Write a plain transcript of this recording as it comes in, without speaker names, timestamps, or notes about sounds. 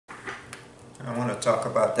I want to talk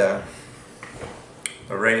about the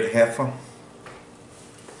red heifer.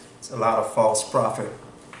 It's a lot of false prophet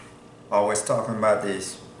always talking about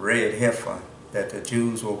this red heifer, that the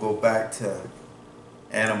Jews will go back to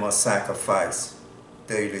animal sacrifice,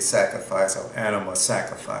 daily sacrifice of animal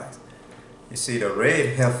sacrifice. You see, the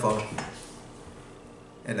red heifer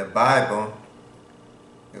in the Bible,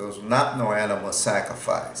 it was not no animal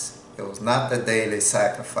sacrifice. It was not the daily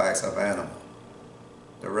sacrifice of animal.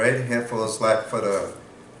 The red heifer was like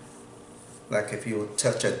if you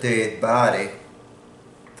touch a dead body,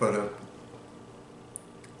 for the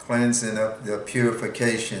cleansing of the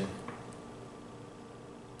purification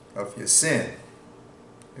of your sin.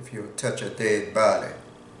 If you touch a dead body,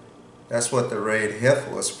 that's what the red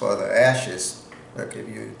heifer was for, the ashes. Like if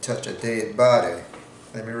you touch a dead body.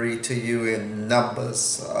 Let me read to you in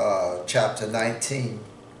Numbers chapter 19.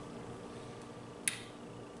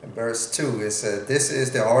 In verse 2, it says, "This is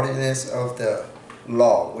the ordinance of the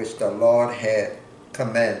law which the Lord had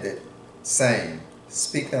commanded, saying,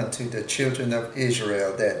 Speak unto the children of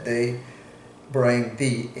Israel that they bring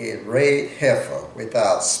thee a red heifer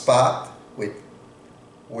without spot,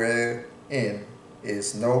 wherein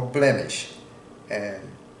is no blemish, and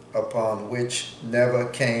upon which never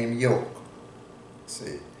came yoke."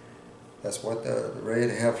 See, that's what the red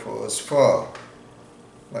heifer is for.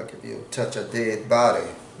 Like if you touch a dead body,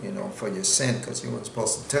 for your sin, because you weren't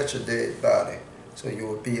supposed to touch a dead body. So you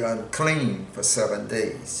would be unclean for 7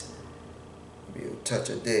 days if you touch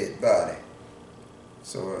a dead body.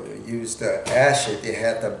 So to use the ashes, they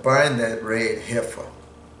had to burn that red heifer.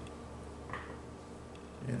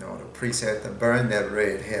 The priest had to burn that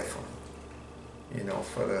red heifer,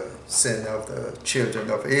 for the sin of the children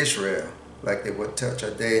of Israel. Like they would touch a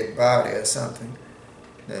dead body or something.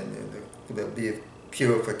 Then there would be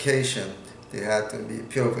purification. There had to be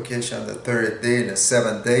purification on the 3rd day, and the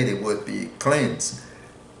 7th day they would be cleansed.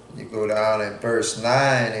 You go down in verse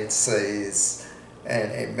 9, it says,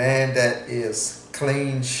 "And a man that is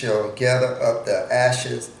clean shall gather up the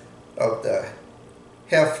ashes of the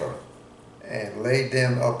heifer, and lay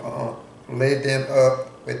them up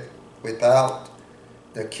without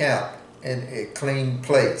the camp in a clean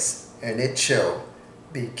place, and it shall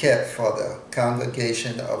be kept for the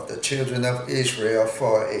congregation of the children of Israel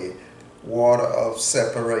for a water of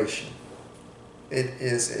separation." It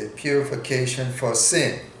is a purification for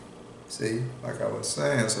sin. See, like I was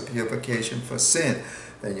saying, it's a purification for sin.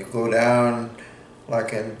 Then you go down,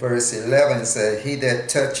 like in verse 11, it says, "He that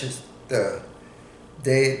touches the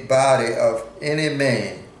dead body of any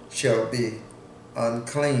man shall be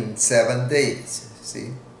unclean 7 days."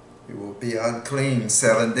 See, you will be unclean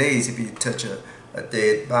 7 days if you touch a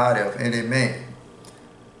dead body of any man.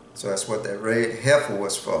 So that's what that red heifer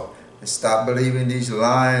was for. And stop believing these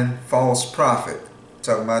lying false prophets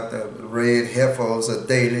talking about the red heifer was a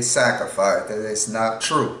daily sacrifice. That is not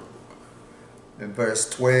true. In verse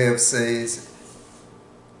 12 says,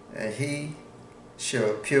 "And he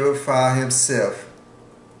shall purify himself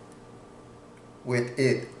with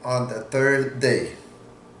it on the 3rd day,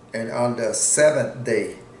 and on the 7th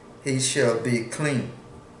day he shall be clean."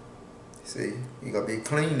 See, he's going to be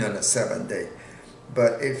clean on the 7th day.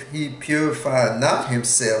 "But if he purify not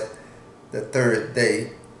himself the 3rd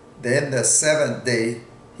day, then the 7th day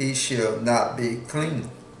he shall not be clean."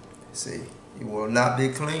 See, he will not be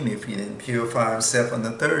clean if he didn't purify himself on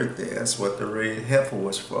the 3rd day. That's what the red heifer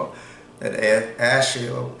was for. That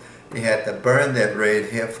ashes, they had to burn that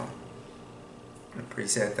red heifer. The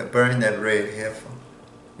priest had to burn that red heifer,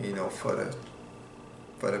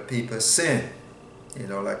 for the people's sin.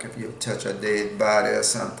 Like if you touch a dead body or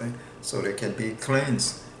something, so they can be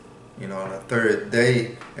cleansed. On the 3rd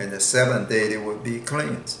day and the 7th day they would be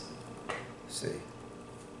cleansed. See,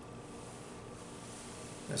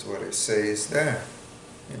 that's what it says there.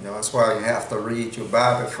 That's why you have to read your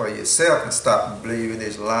Bible for yourself and stop believing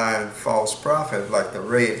these lying false prophets like the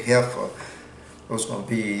red heifer. Was going to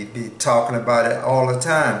be talking about it all the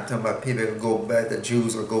time. Talking about people who go back, the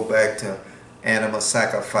Jews will go back to animal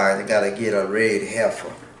sacrifice. They got to get a red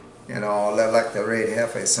heifer. Like the red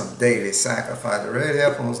heifer is some daily sacrifice. The red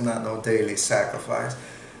heifer was not no daily sacrifice.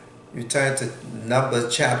 You turn to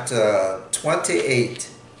Numbers chapter 28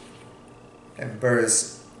 and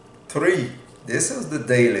verse 3. This is the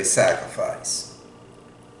daily sacrifice.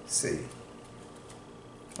 See.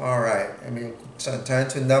 All right. Let me turn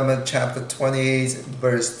to Numbers chapter 28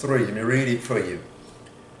 verse 3. Let me read it for you.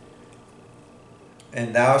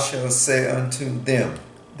 "And thou shalt say unto them,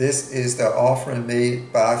 This is the offering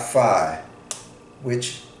made by fire,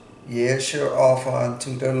 which ye shall offer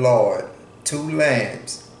unto the Lord 2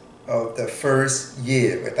 lambs of the 1st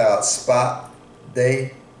year without spot,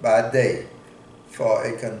 day by day. for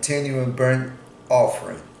a continuing burnt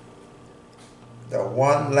offering. The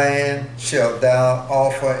one lamb shalt thou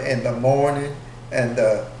offer in the morning, and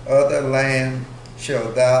the other lamb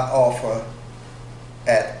shalt thou offer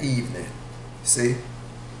at evening. See?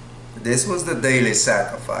 This was the daily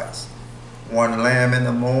sacrifice. One lamb in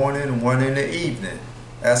the morning, one in the evening.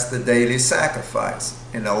 That's the daily sacrifice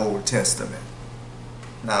in the Old Testament.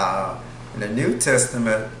 Now, in the New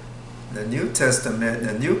Testament, the New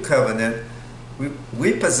Covenant,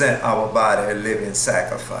 we present our body a living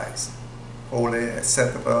sacrifice. Holy,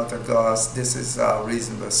 acceptable unto God. This is our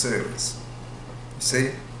reasonable service. You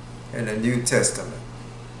see? In the New Testament.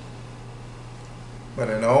 But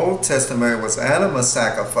in the Old Testament, it was animal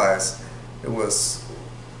sacrifice. It was,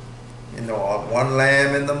 one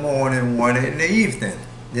lamb in the morning, one in the evening.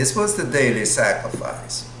 This was the daily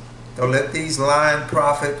sacrifice. Don't let these lying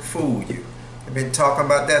prophets fool you. They've been talking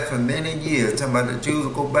about that for many years. Talking about the Jews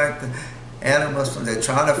will go back to animals. They're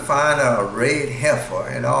trying to find a red heifer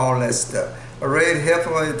and all that stuff. A red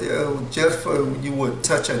heifer just for you would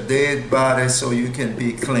touch a dead body so you can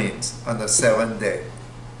be cleansed on the seventh day.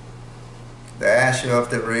 The ashes of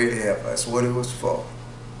the red heifer, that's what it was for.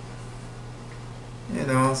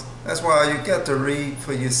 That's why you got to read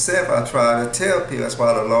for yourself. I try to tell people, that's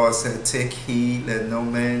why the Lord said, take heed, let no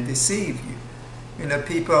man deceive you.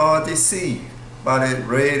 People are deceived by that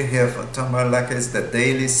red heifer, talking about like it's the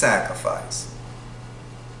daily sacrifice.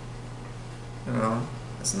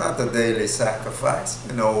 It's not the daily sacrifice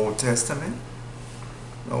in the Old Testament.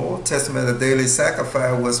 In the Old Testament, the daily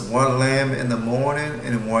sacrifice was one lamb in the morning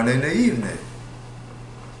and one in the evening.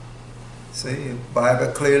 See, the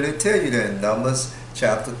Bible clearly tells you that in Numbers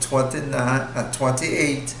chapter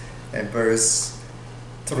 28 and verse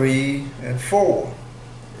 3 and 4.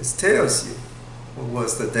 It tells you what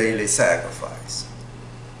was the daily sacrifice.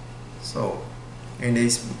 So, and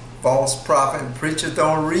these false prophet and preachers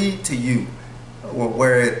don't read to you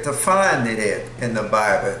where to find it at in the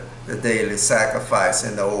Bible, the daily sacrifice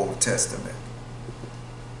in the Old Testament.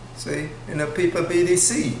 See, and the people be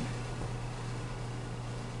deceived.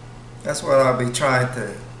 That's what I'll be trying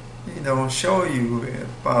to, show you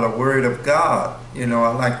about the Word of God. I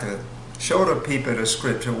like to show the people the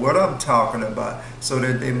Scripture, what I'm talking about, so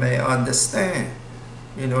that they may understand.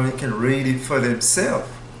 They can read it for themselves.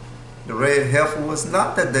 The red heifer was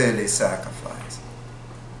not the daily sacrifice.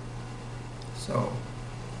 So,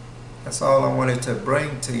 that's all I wanted to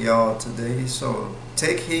bring to y'all today. So,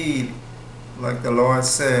 take heed, like the Lord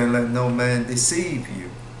said, and let no man deceive you.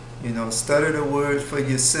 Study the Word for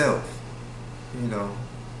yourself.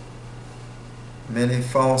 Many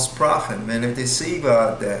false prophets, many deceivers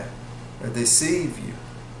out there that deceive you.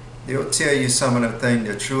 They'll tell you some of the things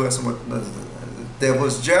that are true. That's what the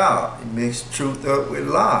devil's job. He mix truth up with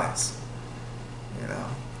lies.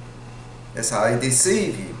 That's how he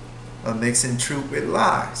deceive you, by mixing truth with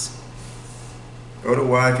lies.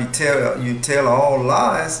 Otherwise, if you tell all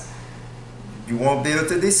lies, you won't be able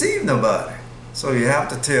to deceive nobody. So you have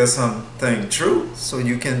to tell something true so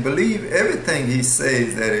you can believe everything he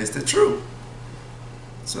says that is the truth.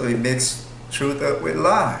 So he mixed truth up with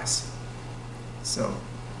lies. So,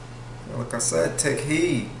 like I said, take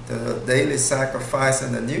heed. The daily sacrifice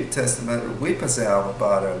in the New Testament, we present our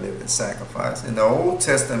body a living sacrifice. In the Old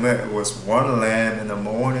Testament, it was one lamb in the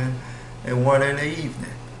morning and one in the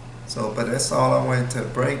evening. So, but that's all I wanted to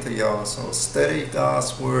bring to y'all. So study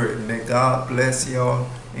God's Word. May God bless y'all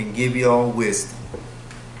and give y'all wisdom.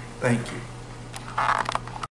 Thank you.